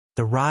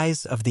The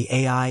rise of the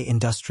AI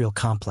industrial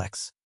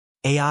complex.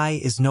 AI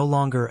is no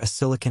longer a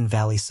Silicon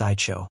Valley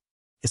sideshow.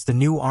 It's the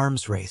new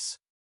arms race.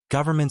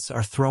 Governments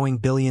are throwing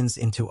billions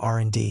into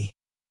R&D.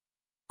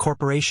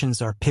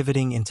 Corporations are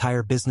pivoting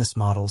entire business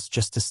models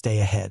just to stay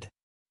ahead.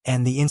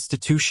 And the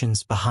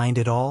institutions behind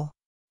it all?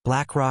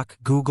 BlackRock,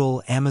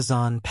 Google,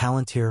 Amazon,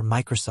 Palantir,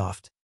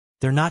 Microsoft.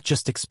 They're not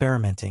just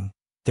experimenting.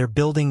 They're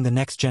building the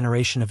next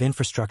generation of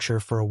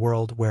infrastructure for a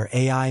world where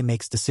AI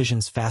makes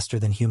decisions faster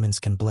than humans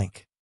can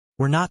blink.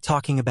 We're not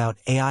talking about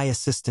AI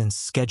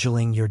assistants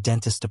scheduling your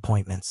dentist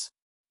appointments.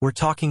 We're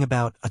talking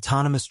about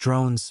autonomous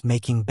drones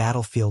making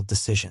battlefield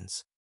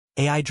decisions.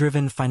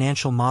 AI-driven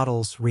financial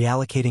models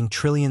reallocating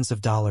trillions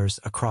of dollars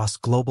across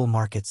global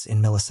markets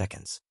in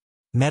milliseconds.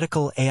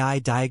 Medical AI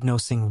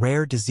diagnosing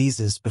rare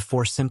diseases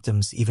before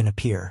symptoms even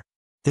appear.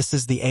 This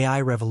is the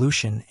AI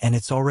revolution, and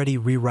it's already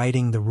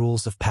rewriting the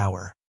rules of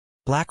power.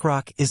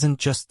 BlackRock isn't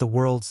just the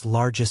world's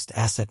largest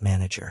asset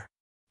manager.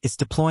 It's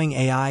deploying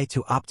AI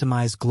to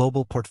optimize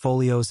global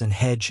portfolios and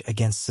hedge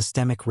against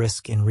systemic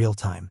risk in real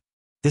time.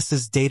 This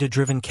is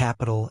data-driven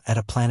capital at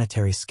a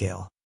planetary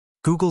scale.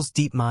 Google's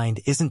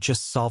DeepMind isn't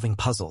just solving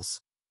puzzles.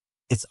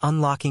 It's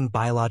unlocking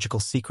biological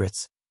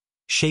secrets,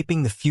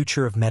 shaping the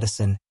future of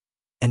medicine,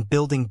 and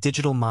building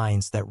digital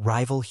minds that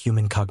rival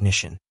human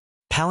cognition.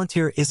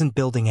 Palantir isn't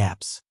building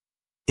apps.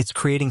 It's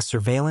creating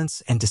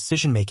surveillance and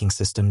decision-making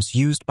systems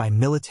used by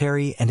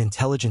military and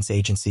intelligence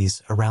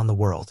agencies around the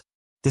world.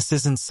 This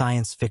isn't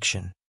science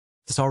fiction.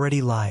 It's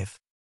already live.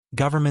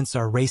 Governments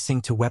are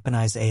racing to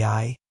weaponize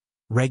AI,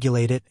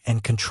 regulate it,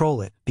 and control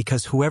it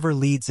because whoever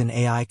leads in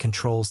AI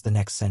controls the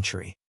next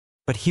century.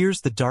 But here's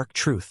the dark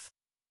truth.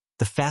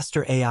 The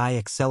faster AI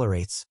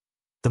accelerates,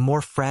 the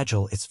more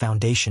fragile its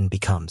foundation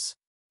becomes.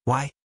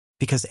 Why?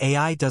 Because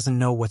AI doesn't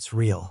know what's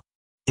real.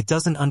 It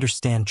doesn't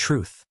understand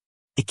truth.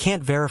 It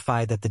can't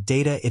verify that the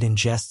data it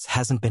ingests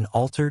hasn't been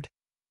altered,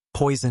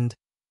 poisoned,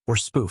 or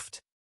spoofed.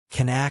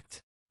 Can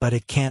act, but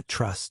it can't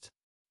trust.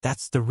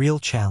 That's the real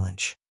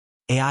challenge.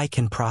 AI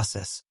can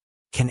process,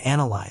 can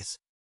analyze,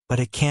 but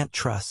it can't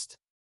trust.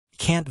 It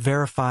can't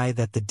verify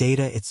that the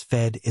data it's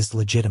fed is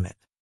legitimate.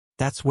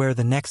 That's where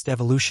the next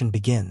evolution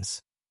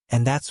begins,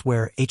 and that's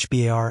where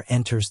HBAR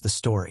enters the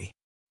story.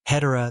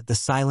 Hedera, the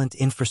silent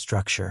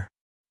infrastructure.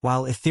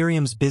 While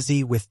Ethereum's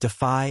busy with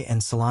DeFi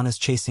and Solana's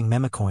chasing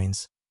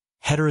memecoins,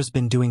 Hedera's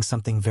been doing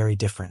something very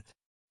different.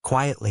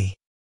 Quietly,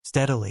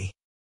 steadily.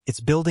 It's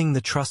building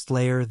the trust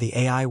layer the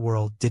AI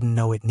world didn't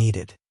know it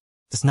needed.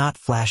 It's not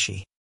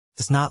flashy.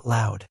 It's not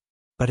loud.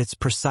 But it's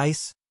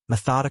precise,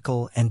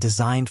 methodical, and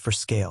designed for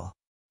scale.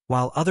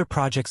 While other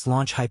projects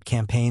launch hype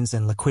campaigns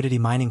and liquidity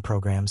mining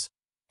programs,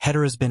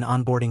 Hedera's been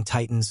onboarding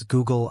titans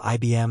Google,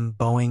 IBM,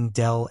 Boeing,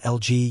 Dell,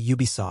 LG,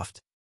 Ubisoft.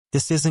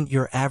 This isn't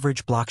your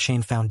average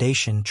blockchain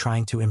foundation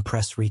trying to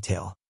impress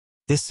retail.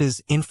 This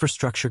is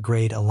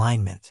infrastructure-grade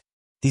alignment.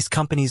 These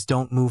companies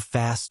don't move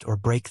fast or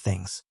break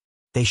things.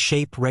 They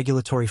shape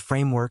regulatory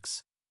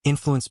frameworks,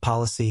 influence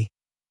policy,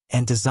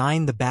 and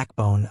design the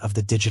backbone of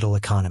the digital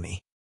economy.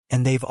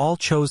 And they've all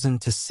chosen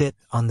to sit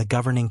on the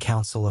governing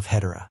council of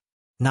Hedera.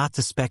 Not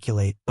to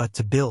speculate, but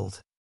to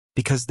build.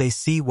 Because they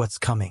see what's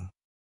coming.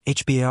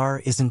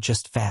 HBAR isn't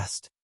just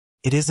fast.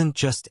 It isn't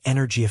just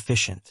energy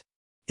efficient.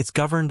 It's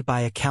governed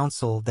by a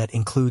council that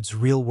includes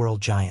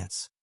real-world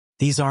giants.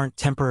 These aren't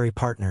temporary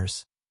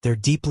partners. They're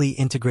deeply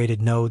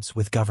integrated nodes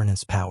with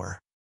governance power.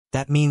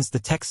 That means the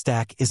tech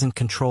stack isn't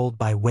controlled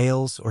by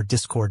whales or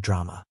Discord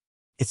drama.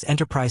 It's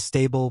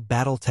enterprise-stable,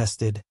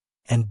 battle-tested,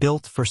 and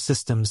built for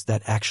systems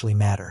that actually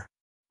matter.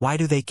 Why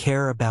do they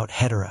care about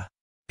Hedera?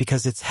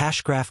 Because its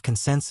hashgraph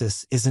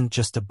consensus isn't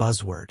just a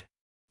buzzword.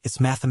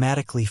 It's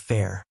mathematically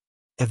fair.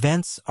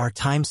 Events are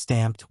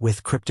time-stamped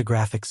with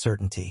cryptographic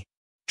certainty.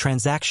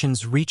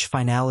 Transactions reach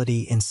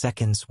finality in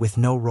seconds with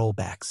no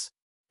rollbacks.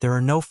 There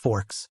are no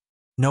forks,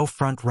 no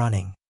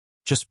front-running,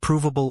 just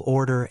provable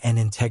order and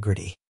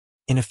integrity.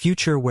 In a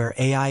future where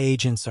AI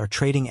agents are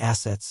trading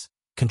assets,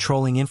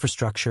 controlling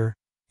infrastructure,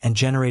 and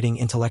generating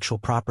intellectual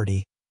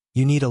property,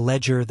 you need a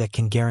ledger that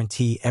can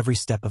guarantee every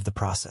step of the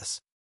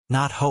process.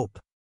 Not hope,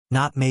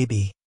 not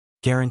maybe,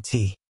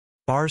 guarantee.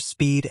 BAR's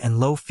speed and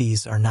low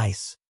fees are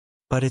nice,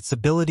 but its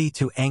ability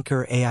to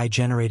anchor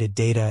AI-generated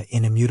data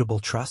in immutable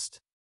trust?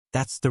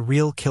 That's the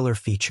real killer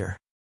feature.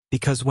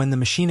 Because when the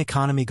machine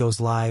economy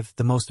goes live,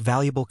 the most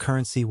valuable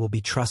currency will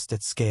be trust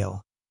at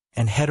scale.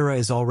 And Hedera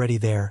is already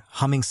there,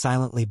 humming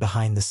silently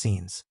behind the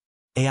scenes.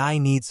 AI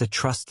needs a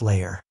trust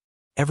layer.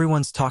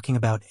 Everyone's talking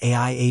about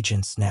AI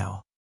agents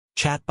now.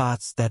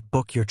 Chatbots that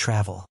book your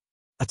travel.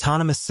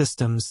 Autonomous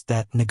systems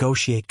that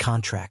negotiate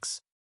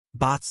contracts.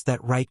 Bots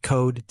that write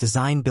code,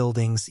 design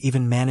buildings,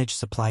 even manage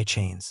supply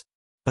chains.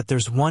 But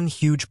there's one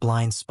huge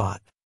blind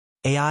spot.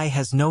 AI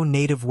has no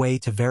native way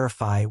to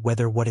verify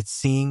whether what it's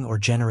seeing or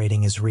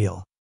generating is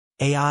real.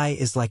 AI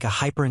is like a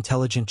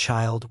hyper-intelligent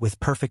child with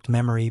perfect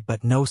memory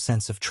but no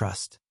sense of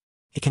trust.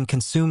 It can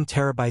consume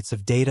terabytes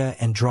of data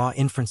and draw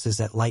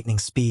inferences at lightning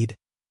speed,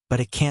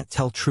 but it can't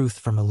tell truth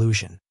from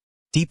illusion.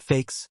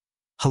 Deepfakes,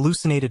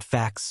 hallucinated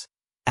facts,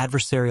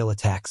 adversarial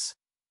attacks.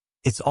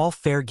 It's all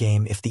fair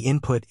game if the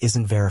input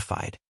isn't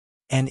verified.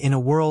 And in a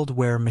world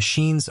where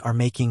machines are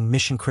making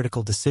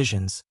mission-critical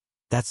decisions,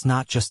 that's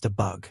not just a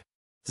bug.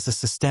 It's a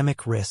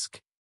systemic risk.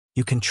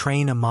 You can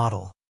train a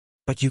model,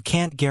 but you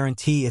can't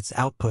guarantee its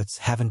outputs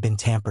haven't been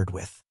tampered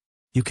with.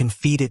 You can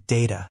feed it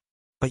data,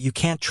 but you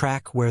can't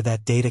track where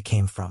that data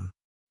came from.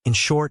 In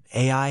short,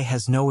 AI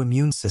has no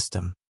immune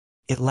system.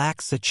 It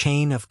lacks a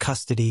chain of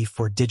custody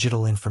for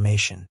digital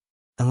information.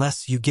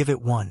 Unless you give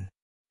it one.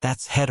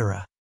 That's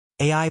Hedera.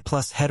 AI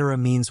plus Hedera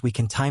means we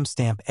can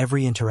timestamp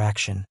every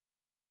interaction,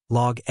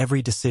 log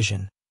every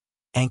decision,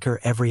 anchor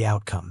every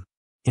outcome,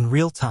 in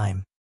real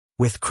time,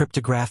 with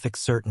cryptographic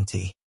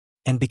certainty.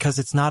 And because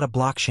it's not a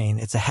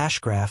blockchain, it's a hash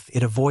graph,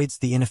 it avoids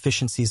the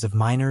inefficiencies of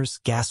miners,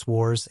 gas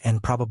wars,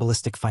 and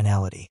probabilistic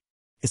finality.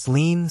 It's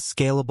lean,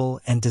 scalable,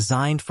 and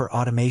designed for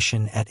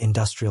automation at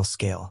industrial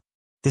scale.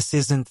 This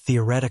isn't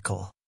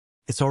theoretical.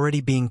 It's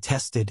already being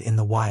tested in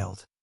the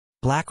wild.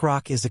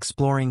 BlackRock is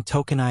exploring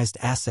tokenized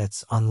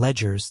assets on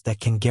ledgers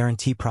that can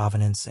guarantee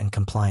provenance and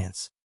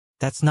compliance.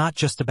 That's not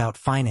just about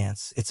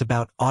finance, it's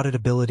about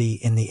auditability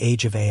in the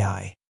age of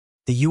AI.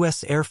 The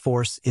U.S. Air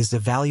Force is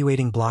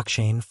evaluating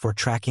blockchain for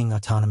tracking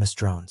autonomous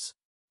drones.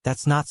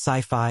 That's not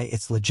sci-fi,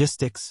 it's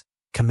logistics,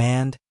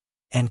 command,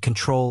 and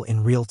control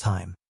in real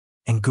time.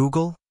 And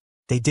Google?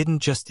 They didn't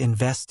just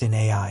invest in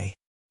AI.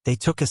 They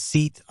took a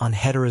seat on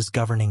Hedera's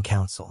governing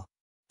council.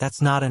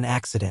 That's not an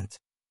accident.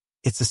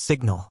 It's a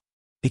signal.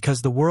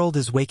 Because the world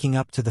is waking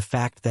up to the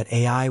fact that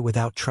AI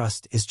without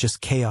trust is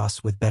just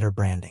chaos with better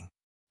branding.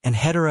 And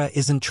Hedera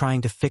isn't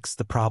trying to fix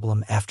the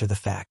problem after the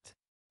fact.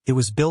 It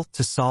was built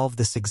to solve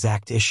this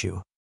exact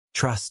issue.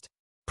 Trust,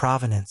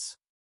 provenance,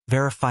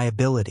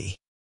 verifiability,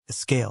 the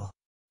scale.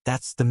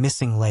 That's the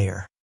missing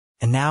layer.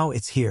 And now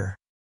it's here.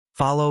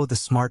 Follow the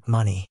smart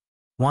money.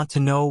 Want to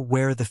know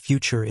where the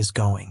future is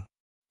going?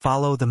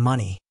 Follow the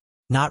money.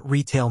 Not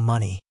retail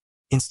money,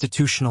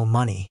 institutional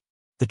money,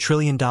 the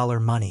trillion-dollar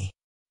money.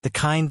 The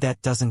kind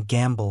that doesn't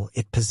gamble,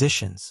 it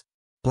positions.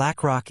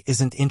 BlackRock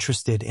isn't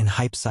interested in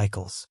hype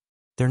cycles.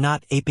 They're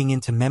not aping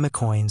into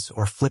memecoins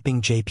or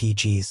flipping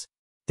JPGs.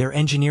 They're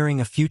engineering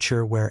a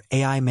future where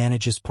AI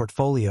manages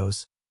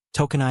portfolios,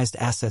 tokenized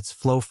assets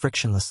flow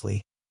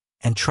frictionlessly,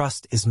 and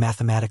trust is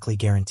mathematically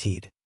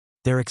guaranteed.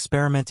 They're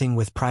experimenting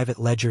with private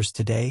ledgers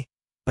today,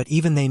 but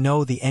even they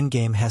know the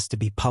endgame has to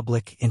be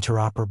public,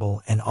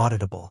 interoperable, and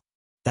auditable.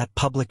 That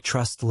public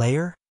trust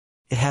layer?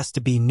 It has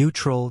to be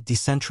neutral,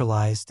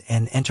 decentralized,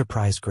 and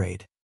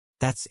enterprise-grade.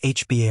 That's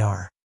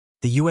HBAR.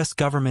 The U.S.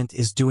 government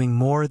is doing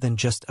more than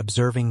just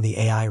observing the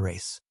AI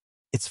race.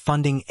 It's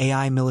funding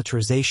AI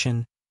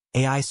militarization,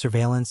 AI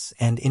surveillance,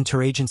 and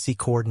interagency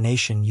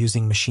coordination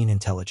using machine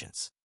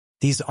intelligence.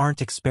 These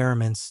aren't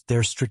experiments,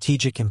 they're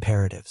strategic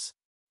imperatives.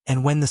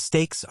 And when the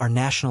stakes are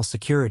national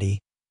security,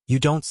 you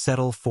don't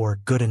settle for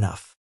good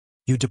enough.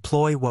 You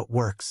deploy what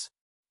works.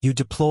 You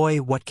deploy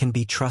what can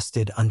be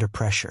trusted under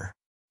pressure.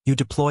 You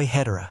deploy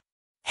Hedera.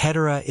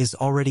 Hedera is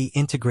already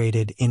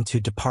integrated into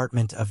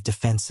Department of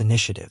Defense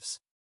initiatives.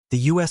 The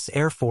U.S.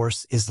 Air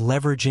Force is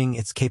leveraging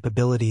its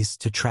capabilities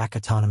to track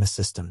autonomous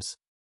systems.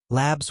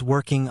 Labs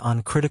working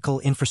on critical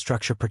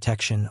infrastructure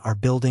protection are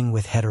building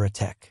with Hedera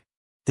tech.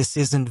 This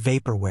isn't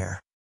vaporware.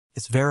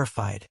 It's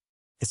verified.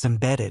 It's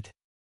embedded.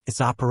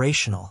 It's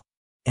operational.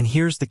 And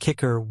here's the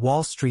kicker,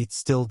 Wall Street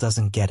still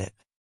doesn't get it.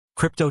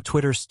 Crypto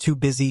Twitter's too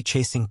busy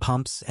chasing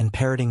pumps and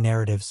parroting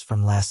narratives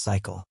from last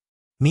cycle.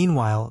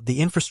 Meanwhile, the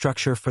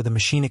infrastructure for the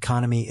machine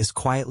economy is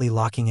quietly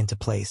locking into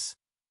place,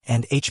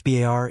 and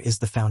HBAR is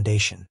the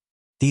foundation.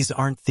 These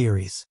aren't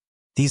theories.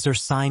 These are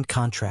signed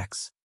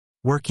contracts,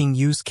 working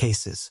use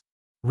cases,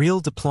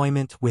 real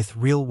deployment with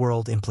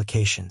real-world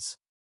implications.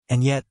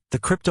 And yet, the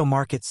crypto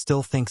market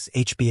still thinks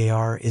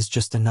HBAR is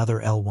just another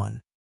L1.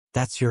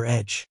 That's your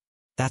edge.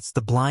 That's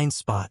the blind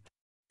spot.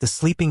 The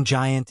sleeping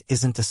giant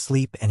isn't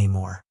asleep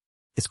anymore.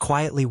 It's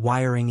quietly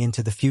wiring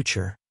into the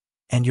future,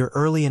 and you're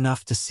early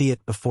enough to see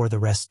it before the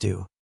rest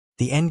do.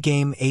 The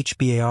endgame,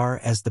 HBAR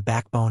as the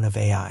backbone of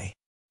AI.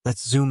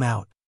 Let's zoom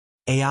out.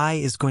 AI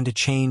is going to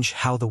change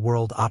how the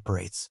world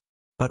operates.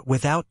 But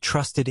without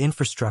trusted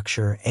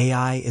infrastructure,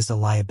 AI is a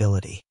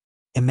liability.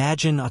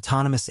 Imagine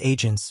autonomous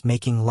agents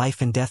making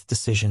life and death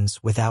decisions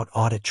without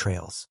audit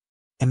trails.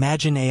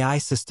 Imagine AI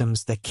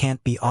systems that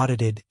can't be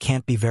audited,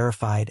 can't be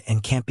verified,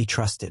 and can't be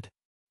trusted.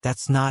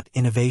 That's not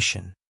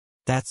innovation.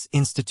 That's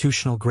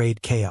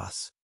institutional-grade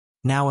chaos.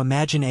 Now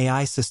imagine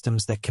AI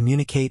systems that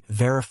communicate,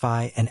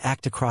 verify, and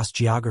act across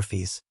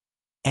geographies,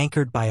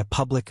 anchored by a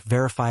public,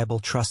 verifiable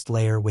trust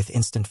layer with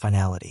instant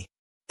finality.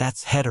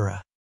 That's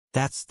Hedera.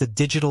 That's the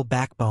digital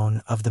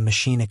backbone of the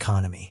machine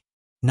economy.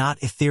 Not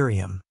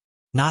Ethereum.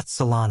 Not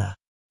Solana.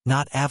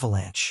 Not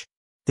Avalanche.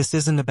 This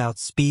isn't about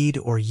speed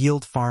or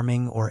yield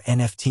farming or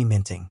NFT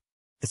minting.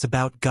 It's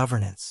about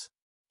governance,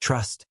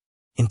 trust,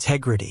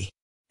 integrity.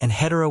 And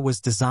Hedera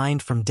was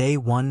designed from day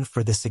one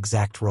for this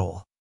exact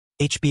role.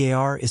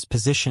 HBAR is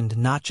positioned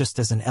not just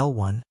as an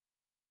L1,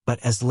 but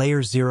as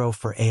layer 0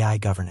 for AI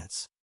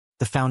governance.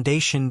 The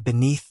foundation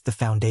beneath the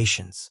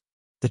foundations.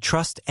 The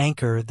trust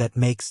anchor that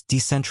makes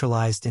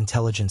decentralized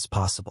intelligence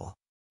possible.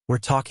 We're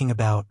talking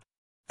about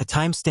a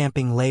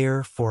timestamping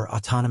layer for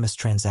autonomous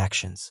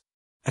transactions,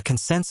 a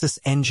consensus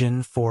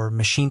engine for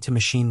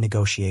machine-to-machine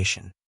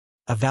negotiation,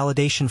 a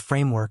validation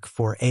framework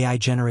for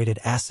AI-generated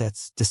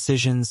assets,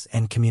 decisions,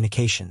 and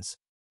communications.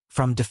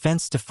 From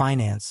defense to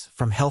finance,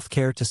 from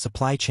healthcare to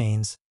supply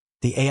chains,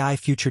 the AI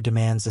future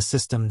demands a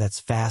system that's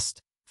fast,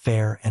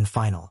 fair, and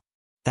final.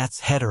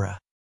 That's Hedera,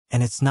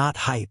 and it's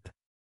not hype.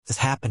 It's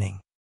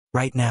happening,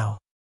 right now,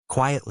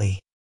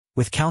 quietly,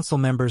 with council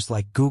members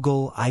like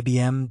Google,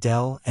 IBM,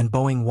 Dell, and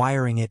Boeing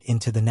wiring it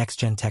into the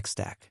next-gen tech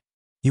stack.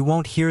 You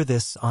won't hear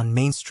this on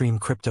mainstream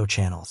crypto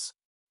channels.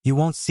 You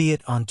won't see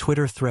it on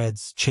Twitter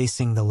threads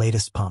chasing the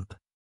latest pump.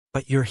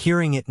 But you're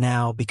hearing it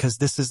now because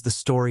this is the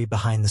story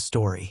behind the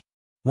story.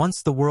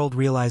 Once the world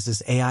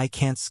realizes AI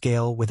can't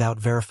scale without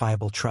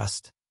verifiable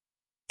trust,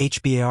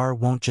 HBAR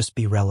won't just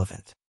be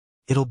relevant.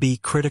 It'll be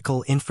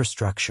critical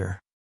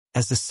infrastructure,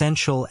 as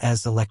essential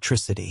as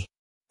electricity,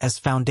 as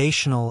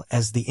foundational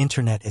as the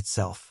internet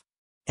itself.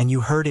 And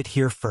you heard it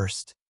here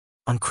first,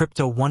 on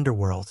Crypto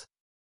Wonderworld.